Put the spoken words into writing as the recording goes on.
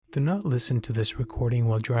Do not listen to this recording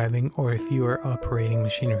while driving or if you are operating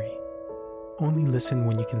machinery. Only listen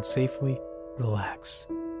when you can safely relax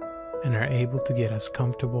and are able to get as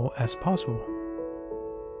comfortable as possible.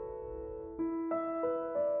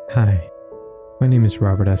 Hi, my name is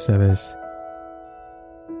Robert Aceves,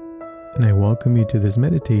 and I welcome you to this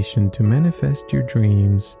meditation to manifest your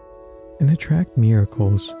dreams and attract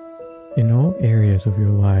miracles in all areas of your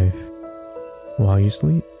life while you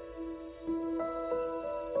sleep.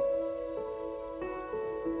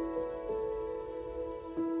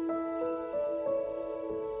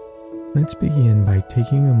 Let's begin by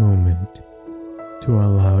taking a moment to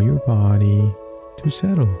allow your body to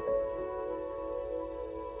settle.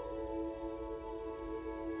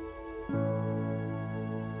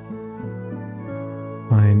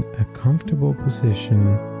 Find a comfortable position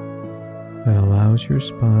that allows your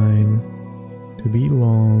spine to be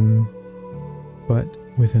long, but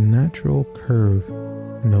with a natural curve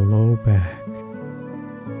in the low back.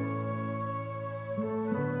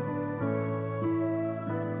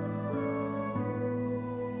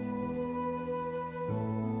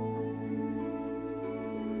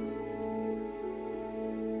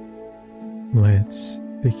 Let's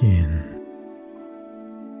begin.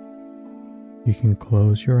 You can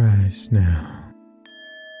close your eyes now.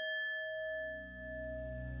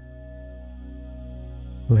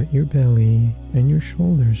 Let your belly and your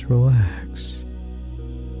shoulders relax.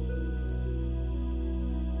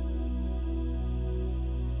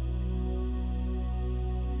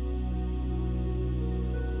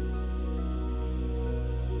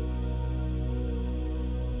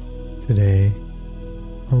 Today,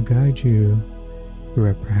 I'll guide you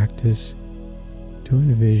through a practice to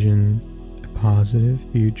envision a positive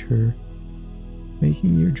future,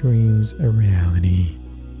 making your dreams a reality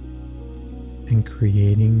and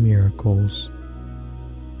creating miracles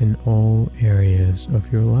in all areas of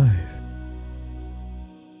your life.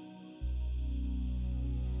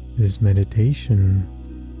 This meditation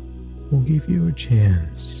will give you a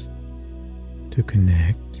chance to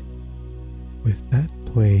connect with that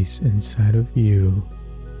place inside of you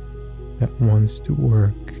that wants to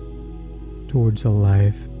work towards a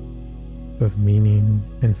life of meaning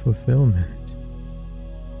and fulfillment.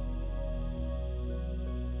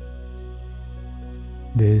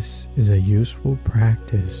 This is a useful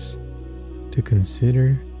practice to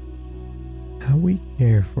consider how we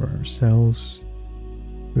care for ourselves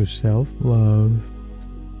through self-love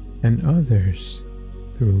and others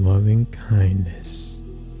through loving kindness,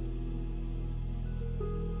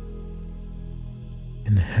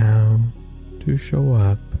 and how to show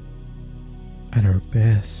up at our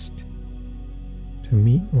best to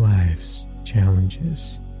meet life's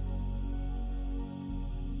challenges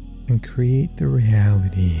and create the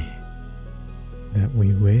reality that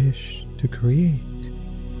we wish to create.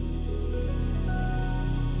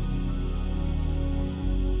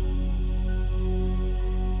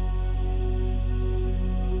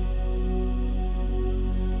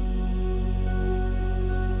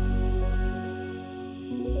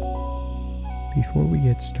 Before we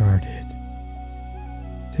get started,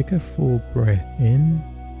 take a full breath in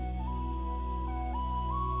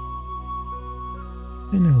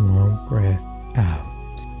and a long breath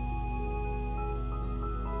out.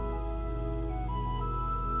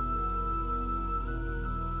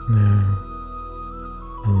 Now,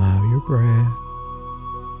 allow your breath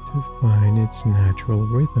to find its natural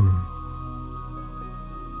rhythm.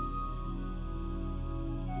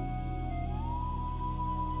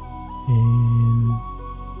 In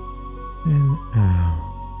and out.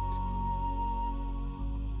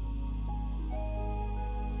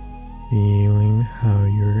 Feeling how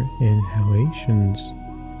your inhalations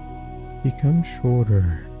become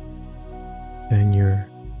shorter than your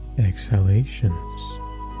exhalations.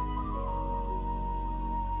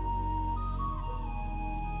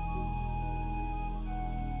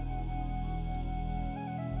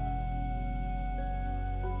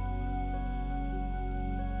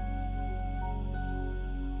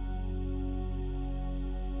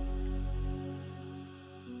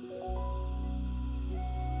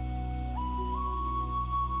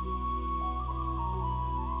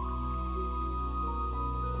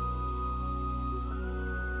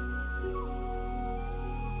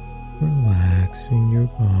 Relaxing your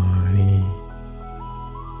body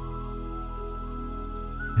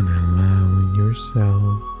and allowing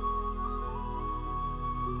yourself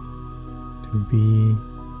to be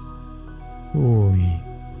fully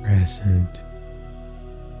present,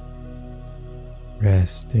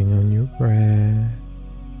 resting on your breath.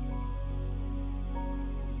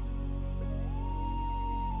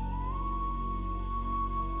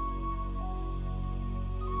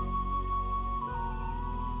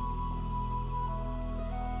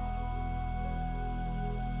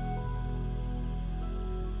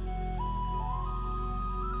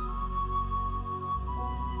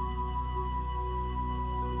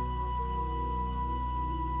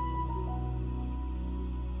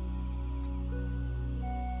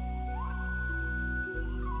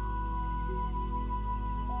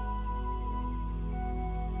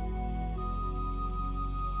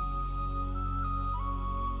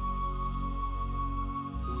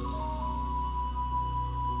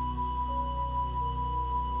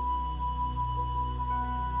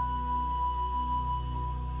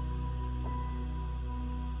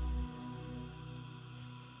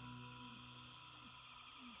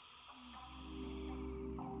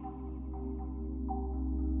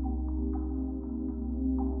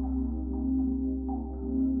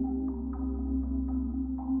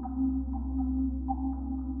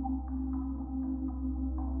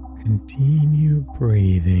 Continue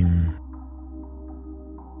breathing,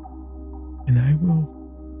 and I will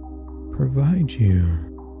provide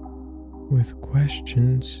you with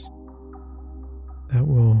questions that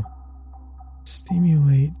will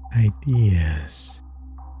stimulate ideas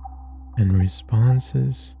and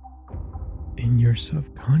responses in your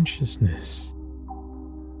subconsciousness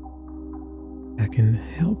that can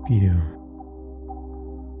help you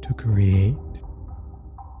to create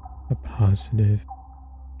a positive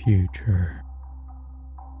future.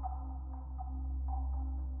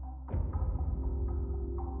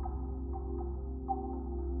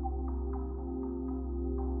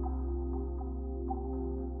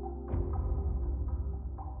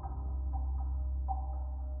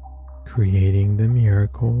 Creating the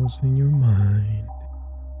miracles in your mind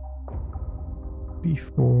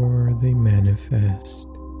before they manifest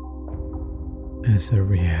as a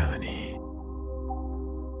reality.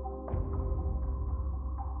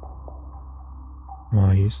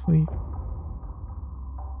 While you sleep,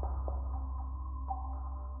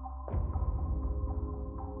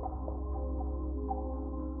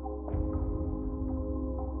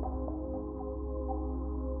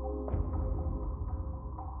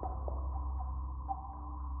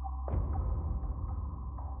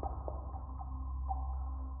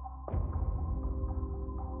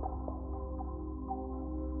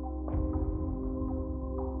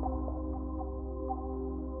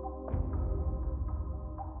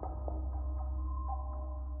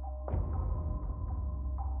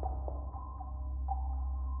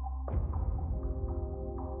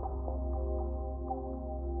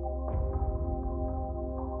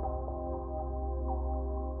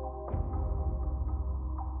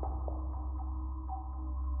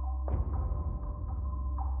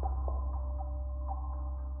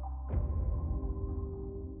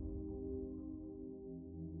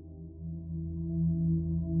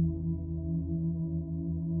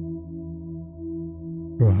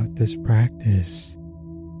 throughout this practice,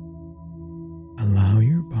 allow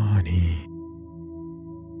your body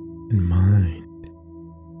and mind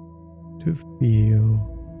to feel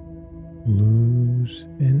loose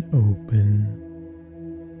and open.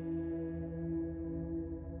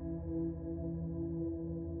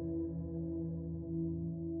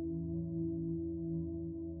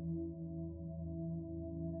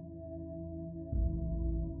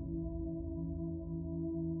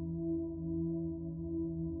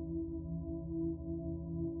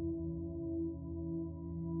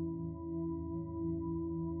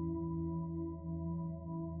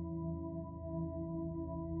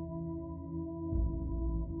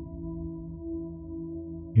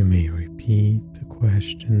 You may repeat the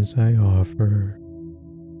questions I offer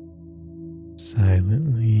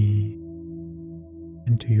silently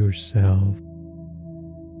and to yourself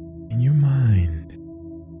in your mind.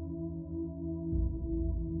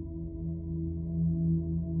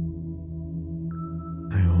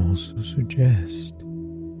 I also suggest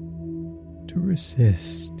to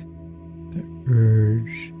resist the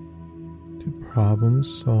urge to problem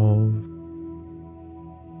solve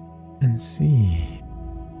and see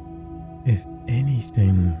if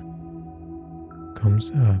anything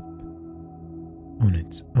comes up on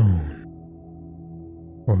its own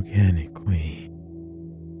organically.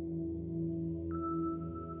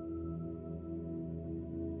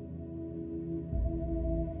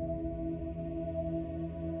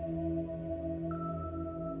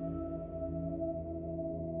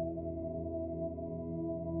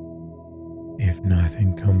 If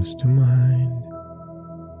nothing comes to mind,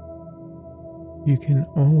 you can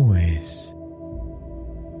always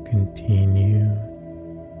continue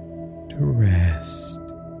to rest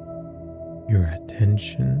your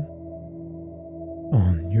attention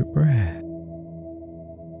on your breath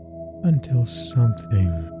until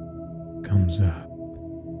something comes up.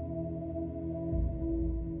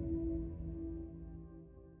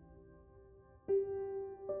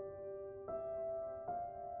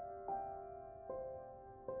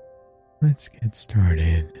 Let's get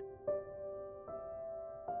started.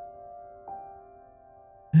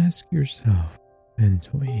 Ask yourself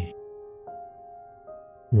mentally,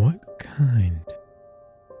 what kind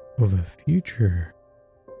of a future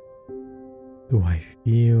do I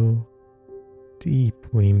feel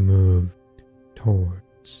deeply moved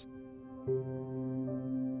towards?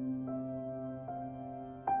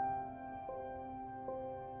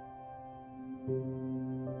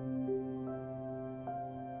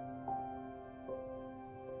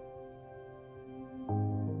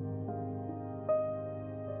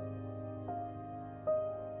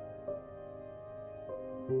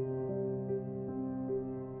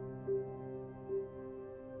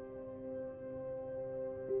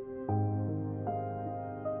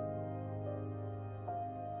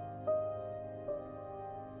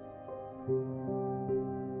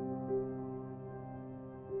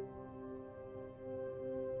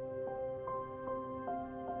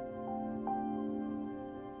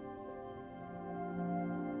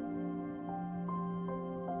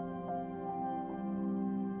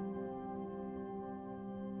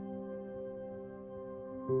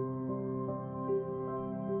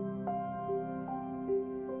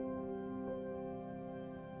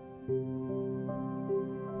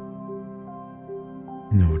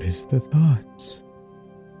 Notice the thoughts,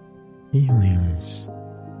 feelings,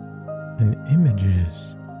 and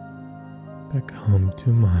images that come to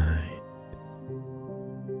mind.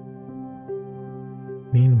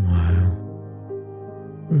 Meanwhile,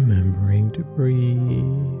 remembering to breathe,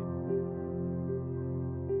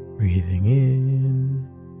 breathing in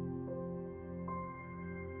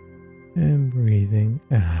and breathing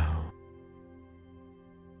out.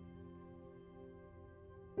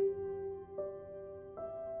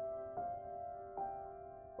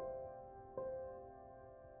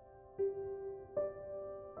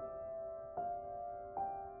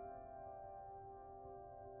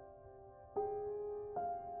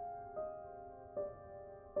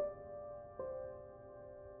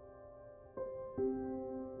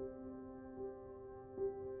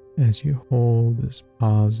 As you hold this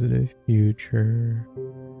positive future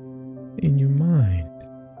in your mind,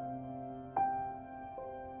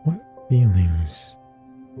 what feelings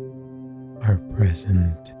are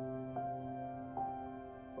present?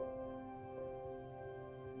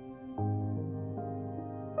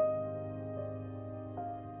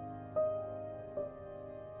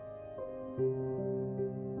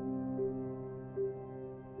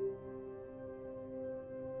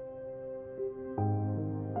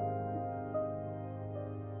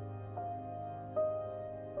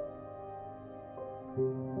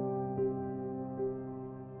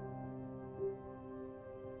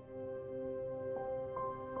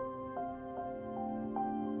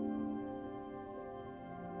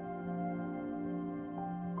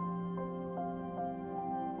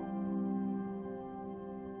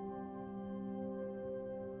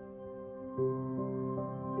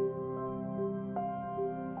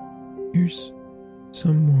 Here's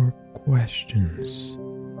some more questions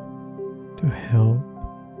to help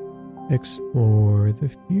explore the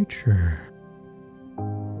future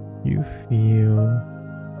you feel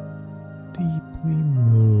deeply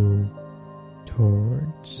moved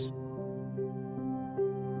towards.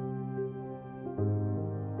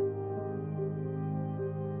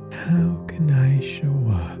 How can I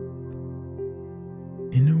show up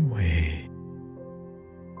in a way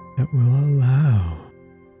that will allow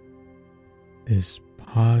this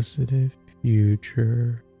positive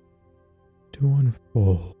future to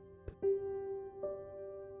unfold?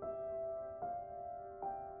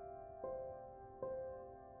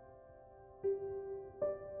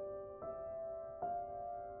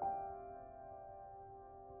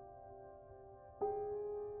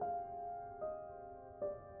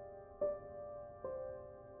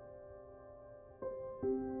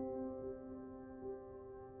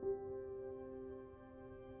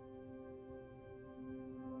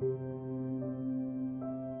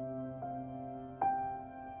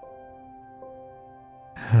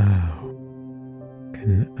 How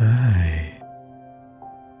can I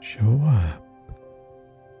show up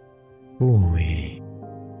fully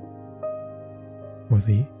for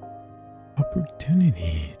the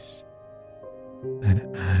opportunities that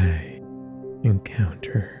I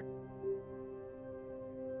encounter?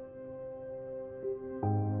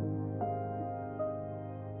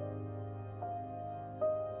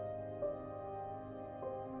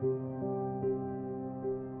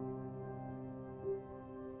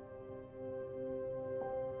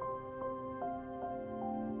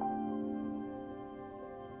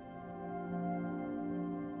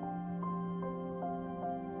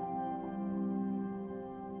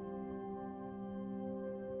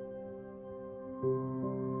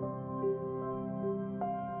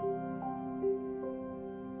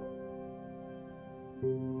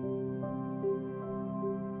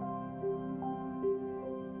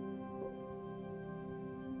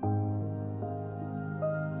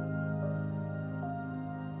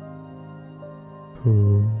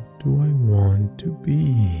 Who do I want to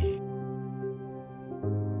be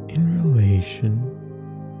in relation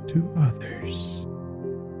to others?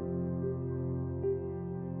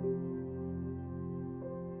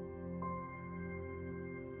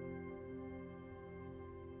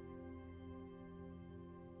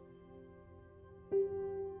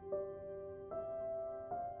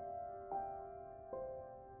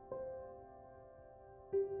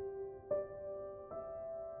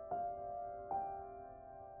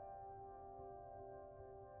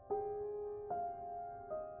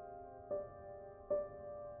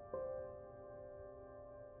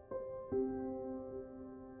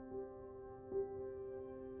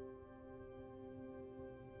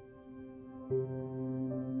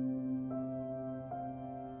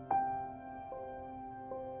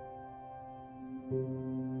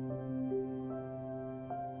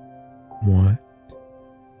 What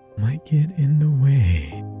might get in the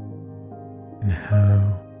way And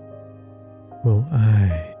how will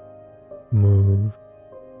I move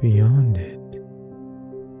beyond it?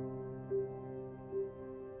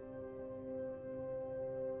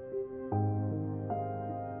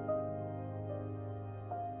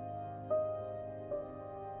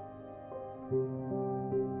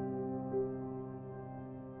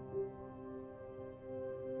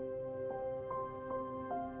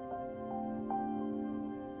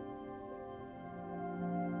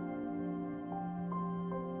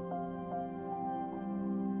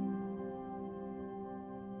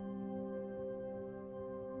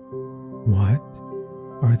 What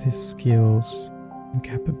are the skills and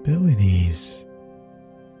capabilities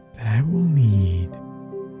that I will need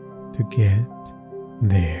to get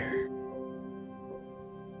there?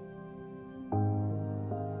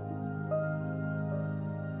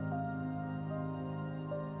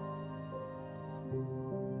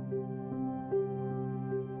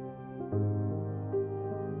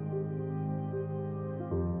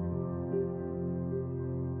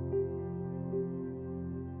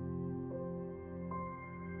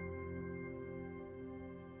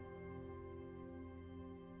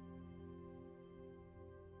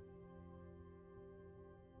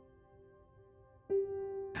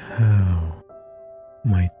 How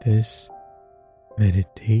might this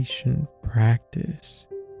meditation practice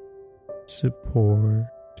support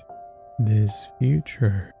this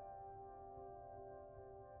future?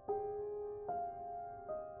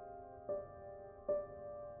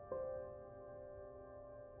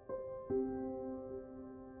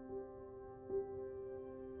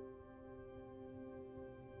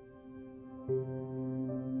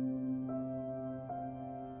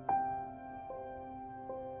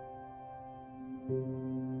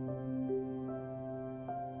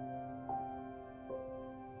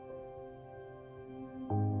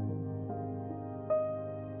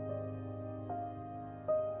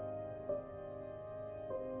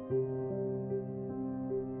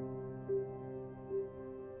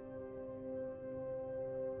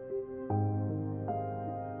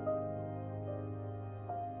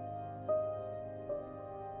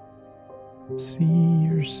 See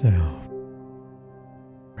yourself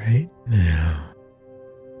right now,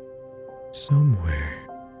 somewhere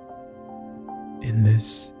in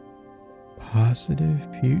this positive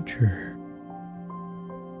future,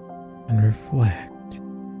 and reflect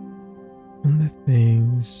on the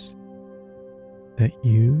things that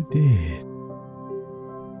you did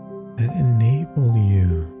that enable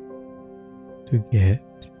you to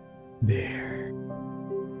get there.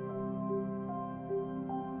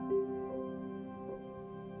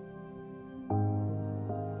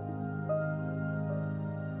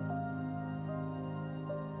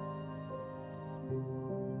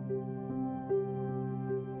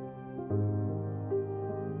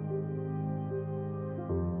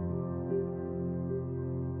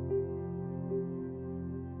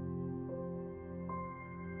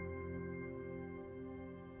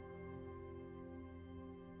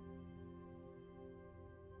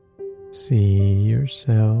 See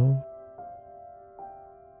yourself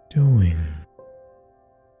doing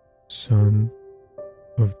some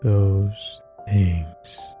of those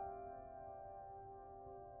things.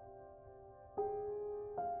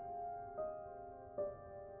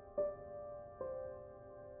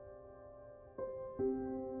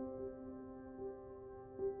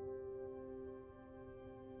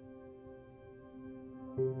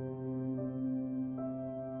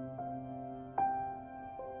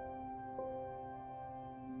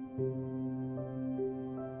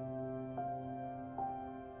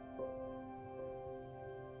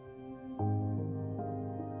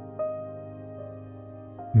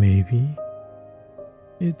 Maybe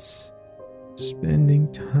it's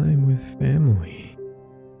spending time with family.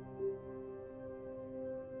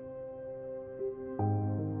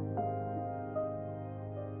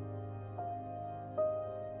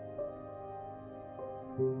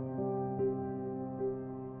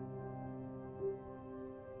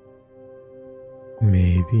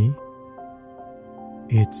 Maybe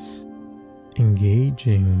it's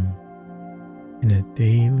engaging in a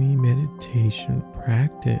daily meditation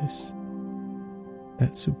practice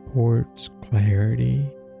that supports clarity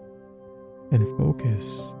and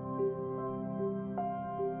focus.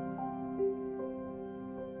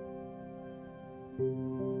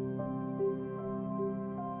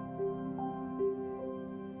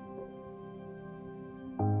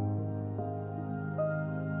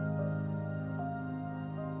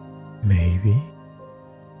 Maybe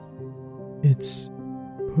it's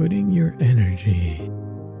putting your energy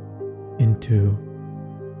into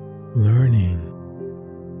learning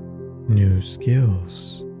new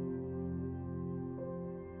skills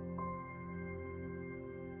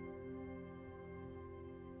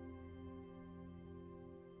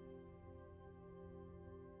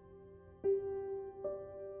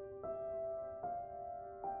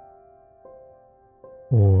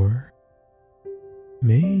Or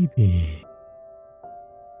maybe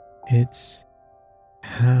it's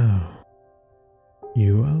how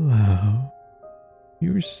you allow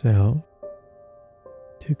yourself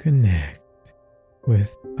to connect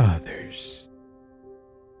with others.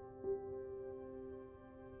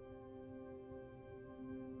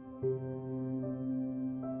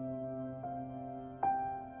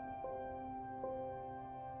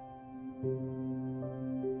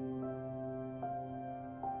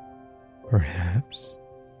 Perhaps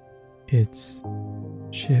it's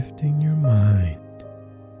shifting your mind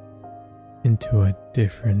into a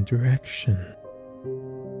different direction.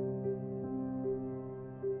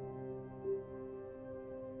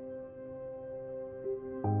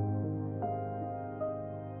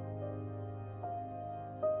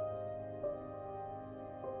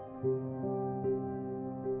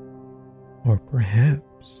 Or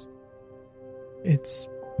perhaps it's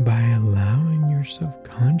by allowing your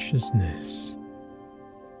subconsciousness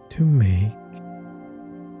to make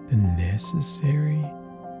the necessary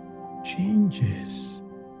changes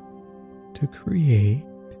to create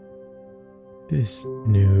this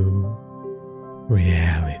new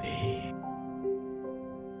reality.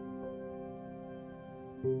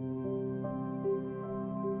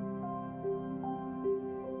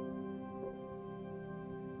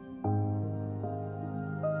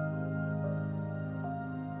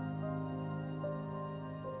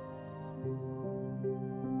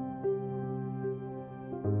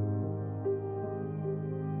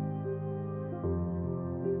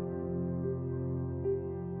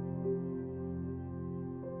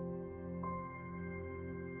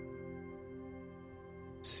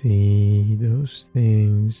 See those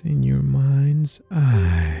things in your mind's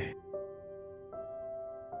eye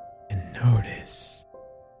and notice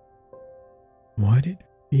what it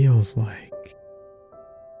feels like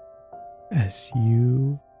as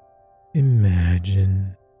you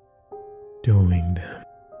imagine doing them.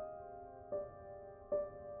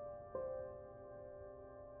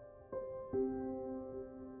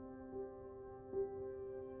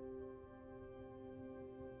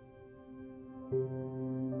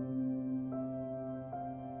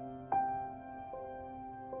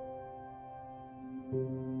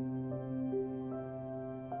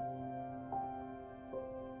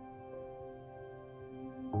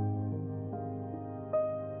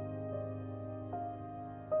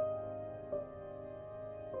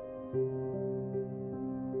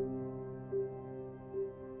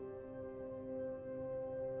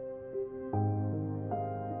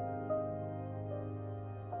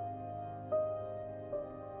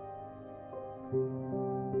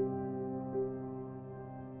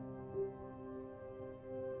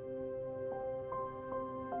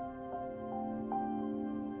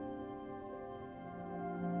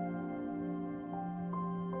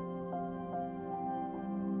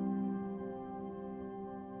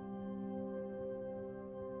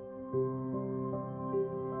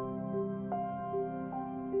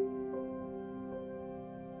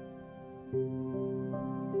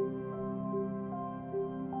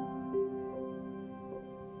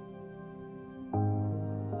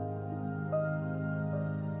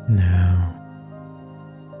 Now,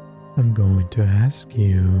 I'm going to ask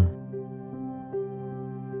you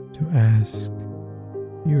to ask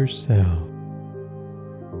yourself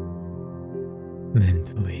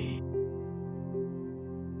mentally,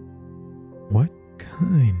 what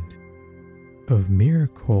kind of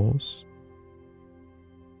miracles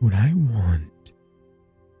would I want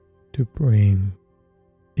to bring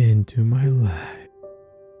into my life?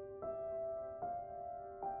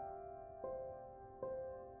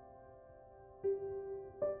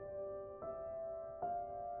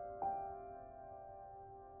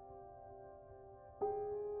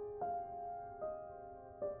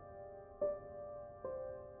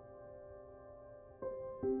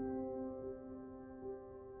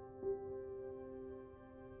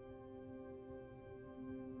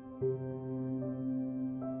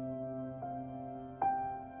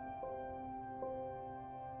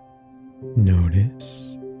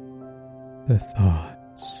 Notice the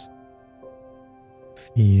thoughts,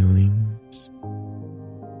 feelings,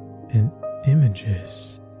 and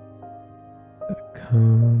images that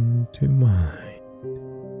come to mind.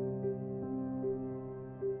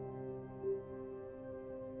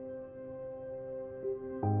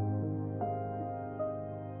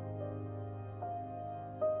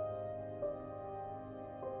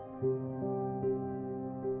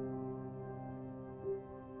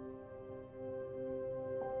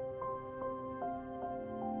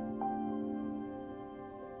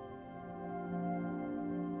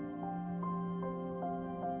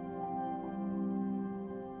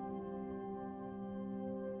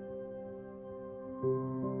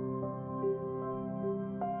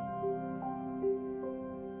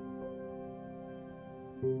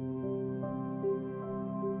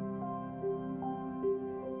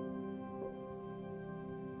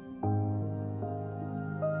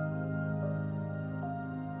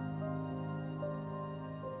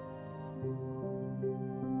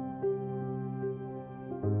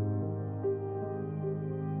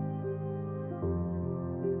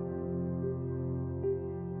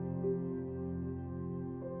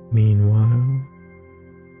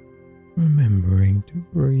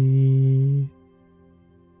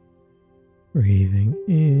 Breathing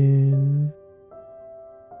in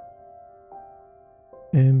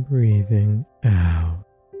and breathing out.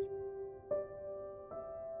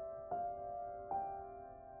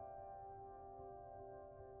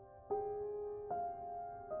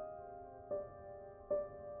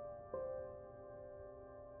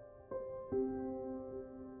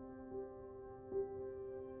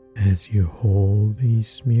 As you hold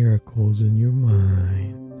these miracles in your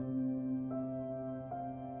mind,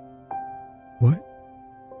 what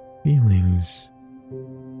feelings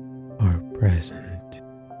are present?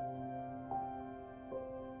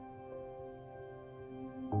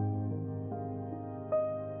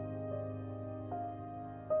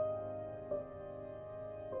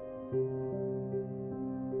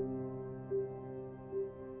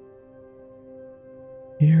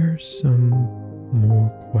 Here are some more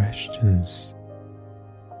questions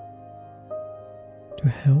to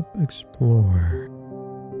help explore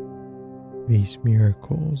these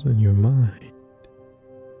miracles in your mind.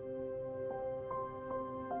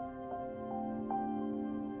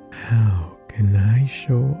 How can I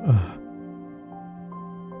show up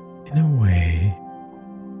in a way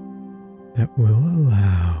that will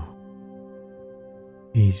allow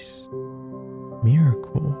these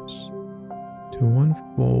miracles to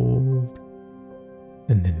unfold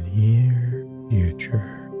in the near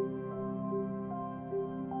future?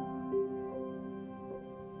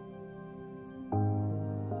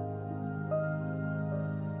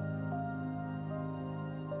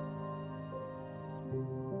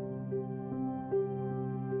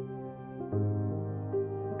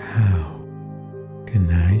 How can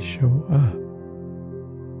I show up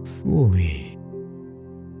fully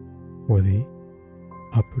for the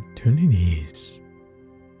opportunities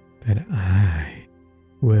that I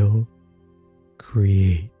will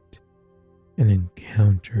create and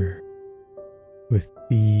encounter with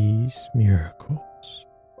these miracles?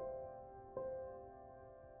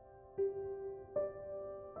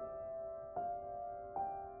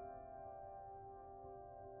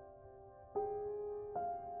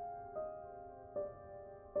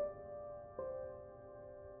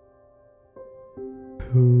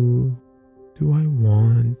 Who do I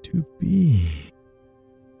want to be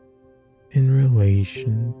in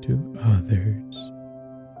relation to others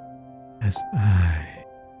as I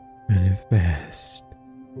manifest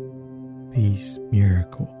these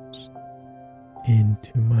miracles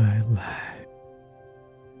into my life?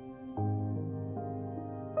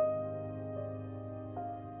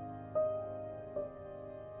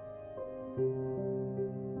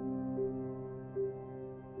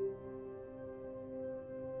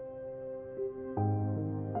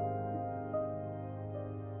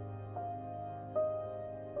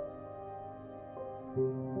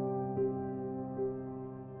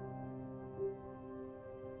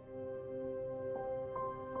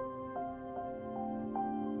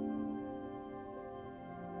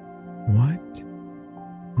 What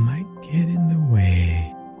might get in the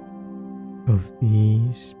way of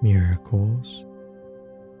these miracles,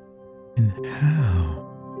 and how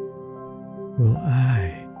will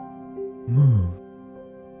I move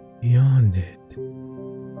beyond it?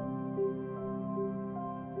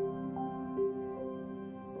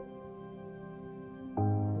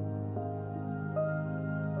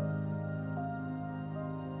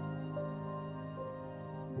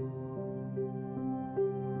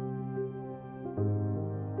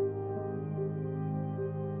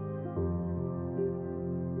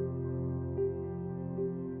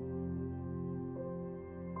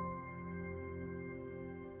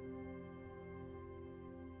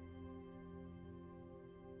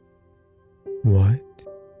 What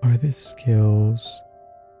are the skills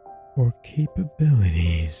or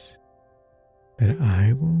capabilities that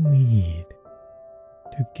I will need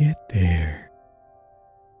to get there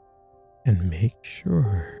and make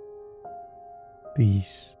sure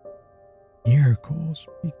these miracles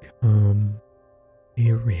become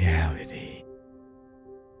a reality?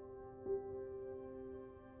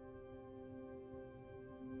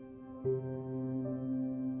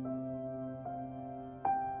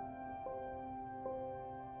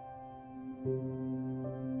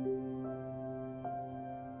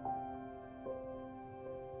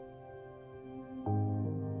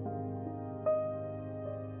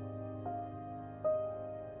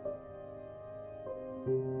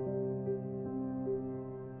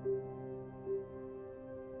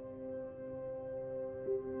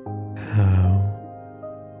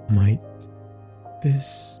 How might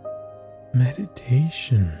this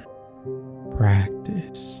meditation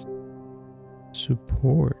practice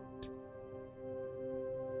support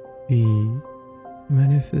the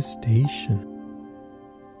manifestation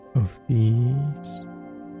of of these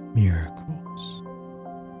miracles.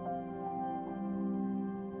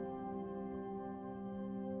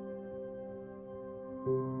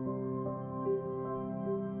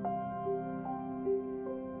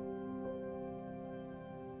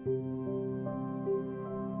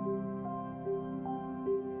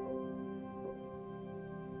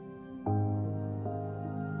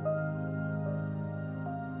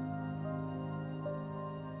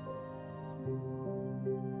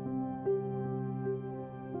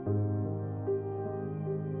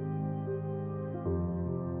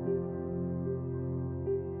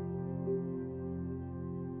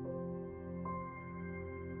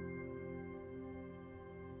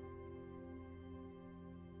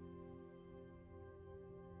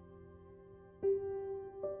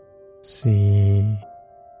 See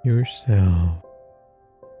yourself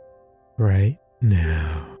right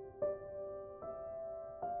now,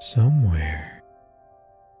 somewhere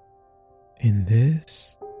in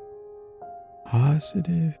this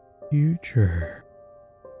positive future,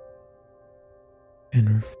 and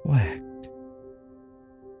reflect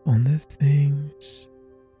on the things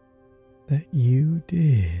that you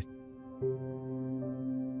did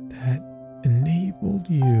that enabled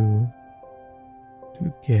you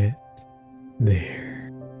to get there.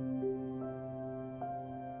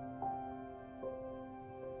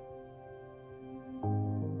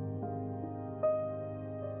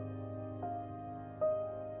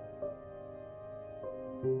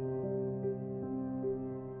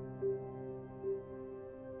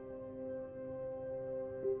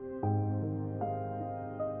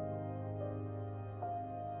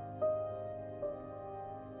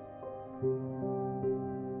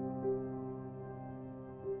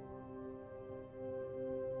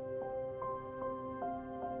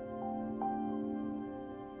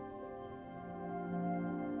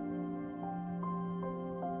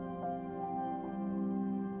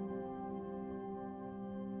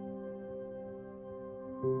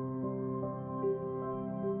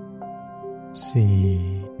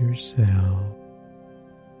 See yourself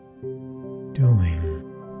doing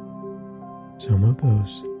some of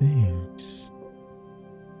those things.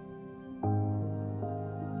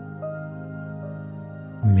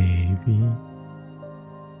 Maybe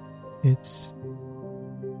it's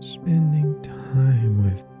spending time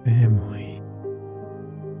with family.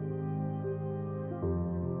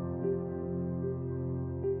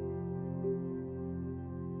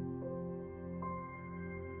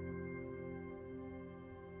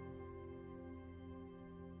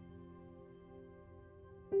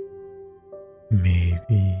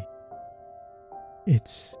 Maybe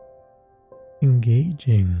it's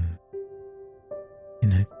engaging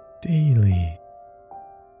in a daily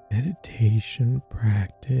meditation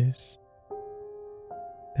practice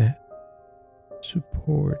that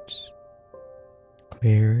supports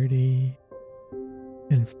clarity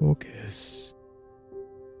and focus.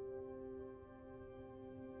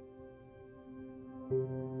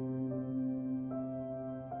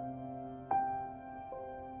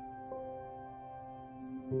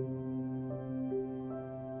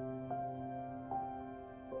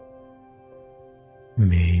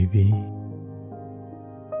 Maybe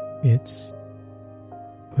it's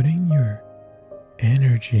putting your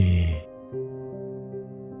energy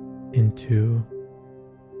into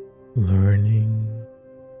learning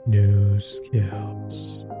new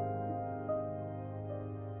skills.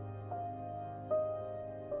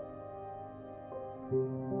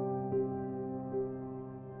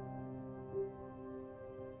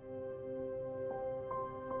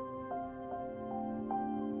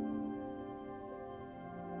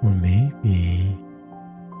 Or maybe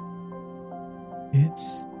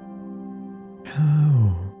it's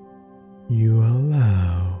how you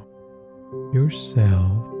allow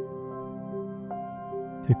yourself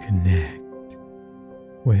to connect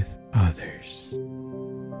with others.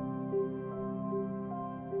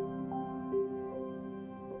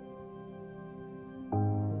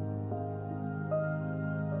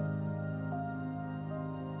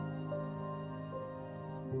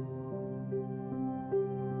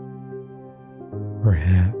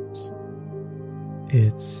 Perhaps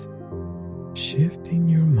it's shifting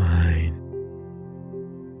your mind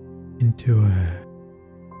into a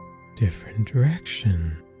different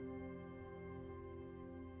direction.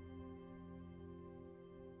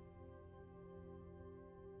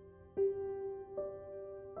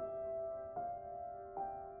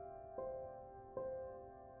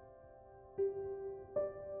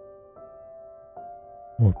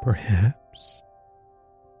 Or perhaps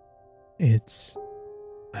it's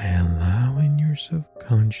by allowing your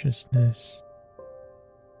subconsciousness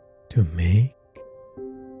to make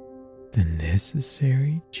the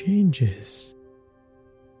necessary changes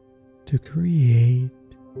to create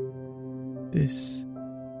this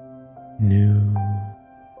new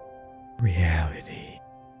reality.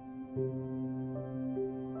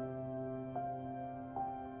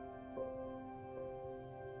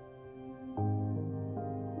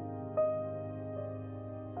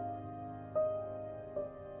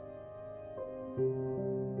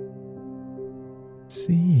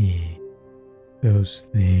 See those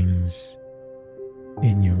things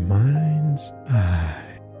in your mind's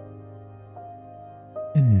eye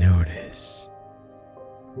and notice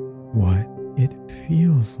what it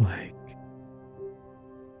feels like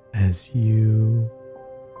as you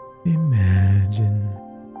imagine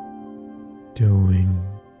doing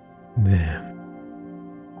them.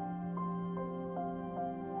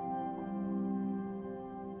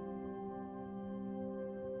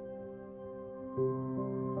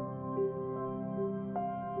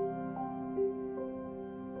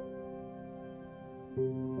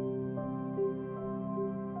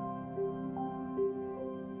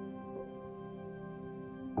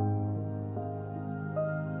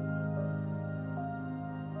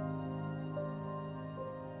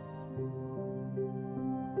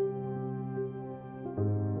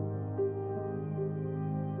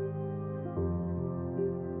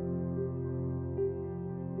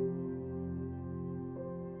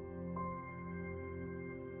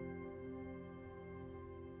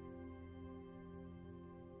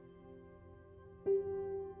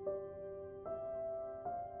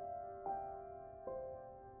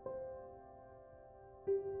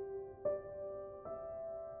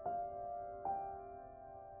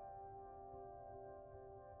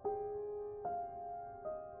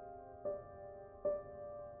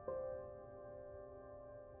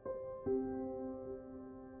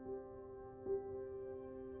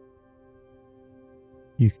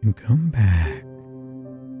 You can come back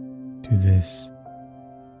to this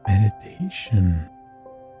meditation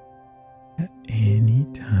at any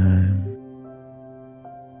time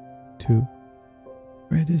to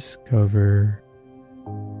rediscover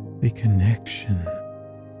the connection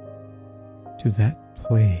to that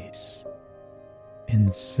place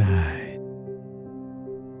inside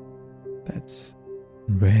that's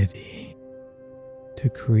ready to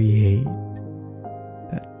create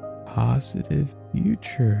that positive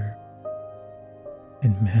future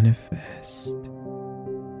and manifest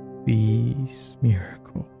these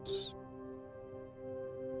miracles.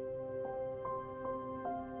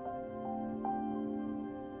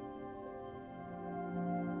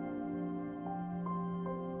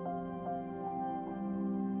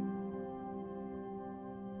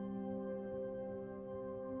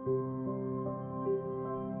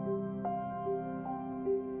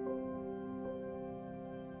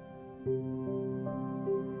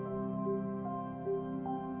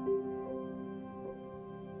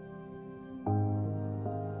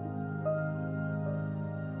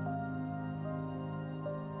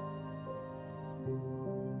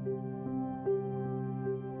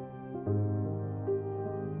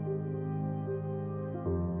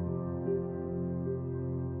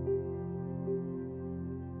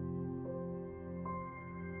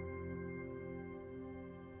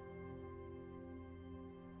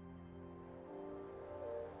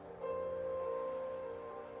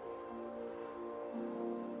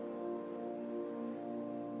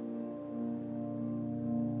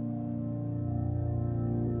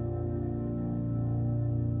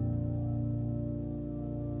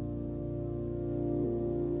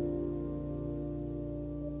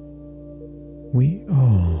 We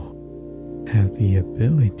all have the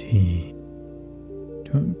ability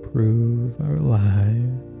to improve our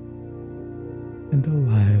lives and the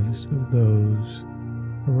lives of those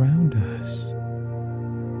around us.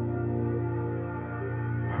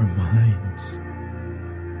 Our minds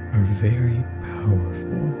are very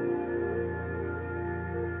powerful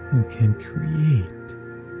and can create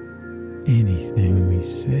anything we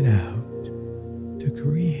set out to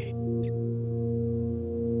create.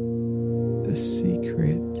 The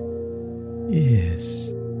secret is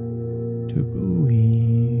to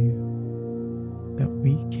believe that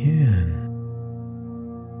we can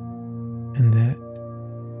and that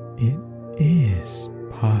it is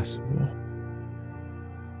possible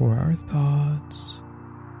for our thoughts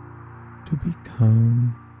to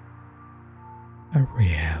become a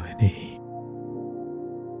reality.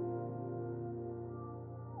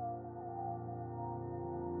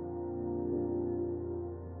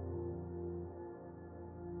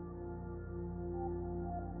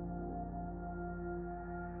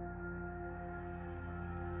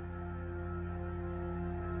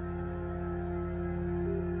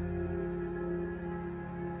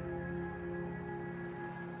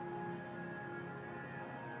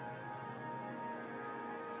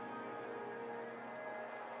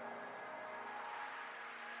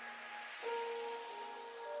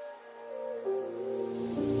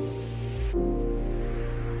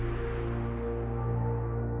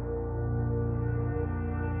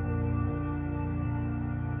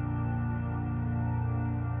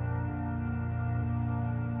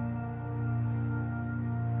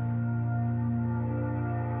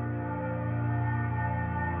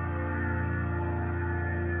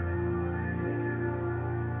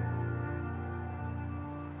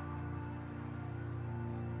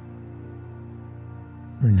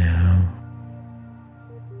 For now,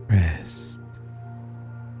 rest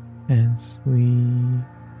and sleep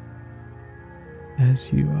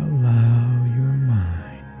as you allow your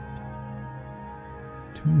mind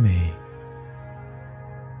to make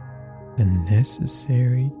the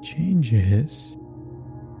necessary changes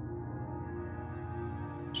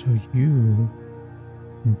so you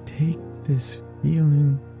can take this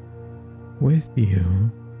feeling with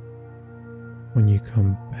you when you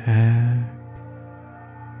come back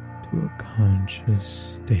to a conscious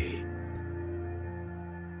state.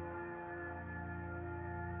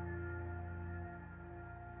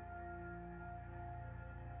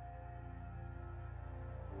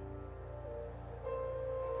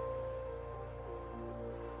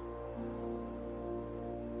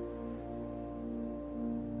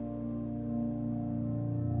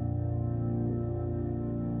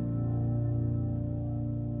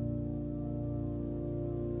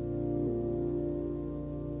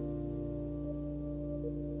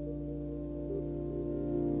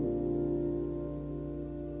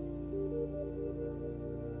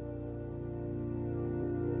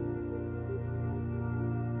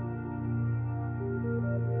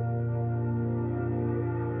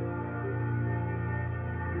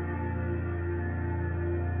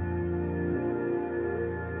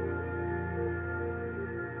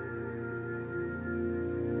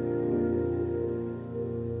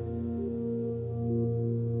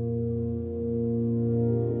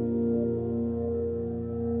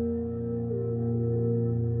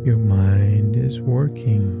 Your mind is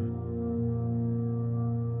working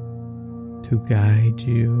to guide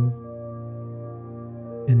you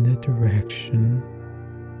in the direction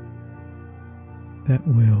that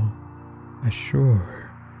will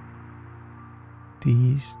assure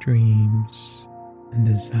these dreams and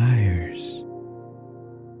desires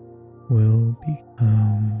will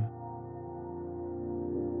become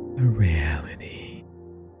a reality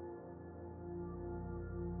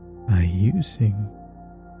by using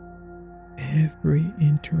every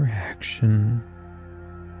interaction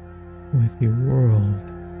with your world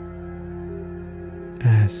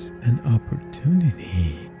as an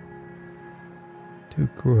opportunity to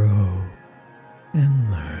grow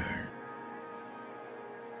and learn.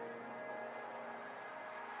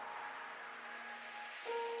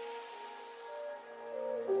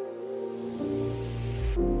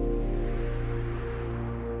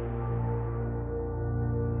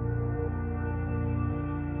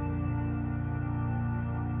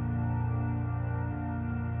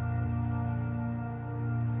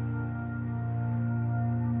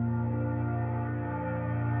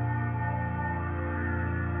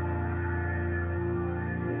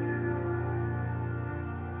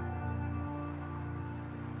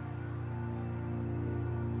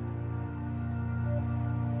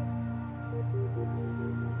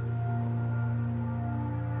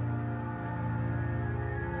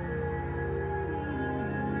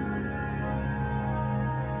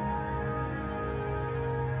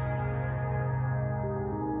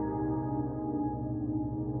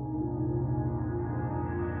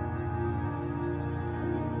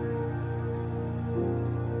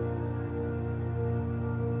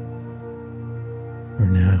 For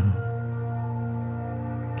now,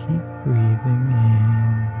 keep breathing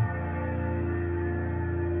in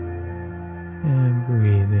and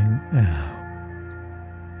breathing out,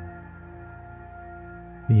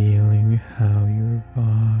 feeling how your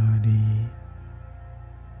body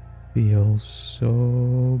feels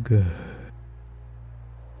so good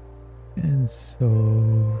and so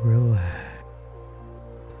relaxed.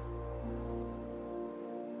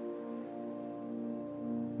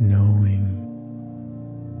 Knowing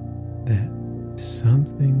that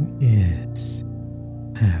something is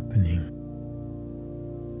happening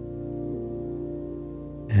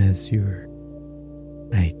as your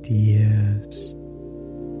ideas,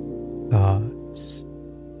 thoughts,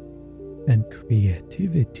 and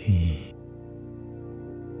creativity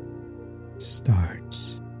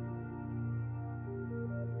starts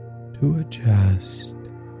to adjust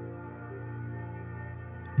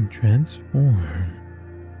and transform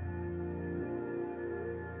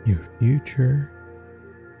your future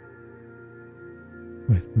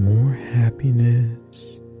with more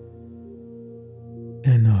happiness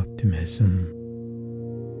and optimism.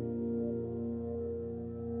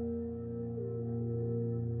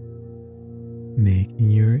 Making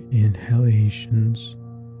your inhalations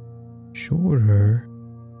shorter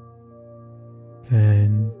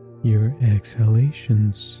than your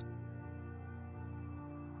exhalations.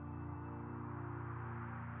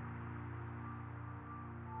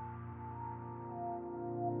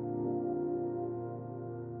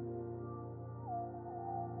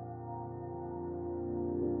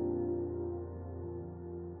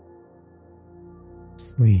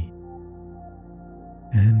 sleep,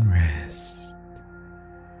 and rest.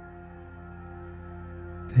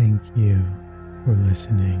 Thank you for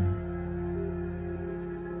listening.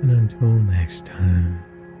 And until next time,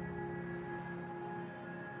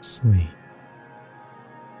 sleep.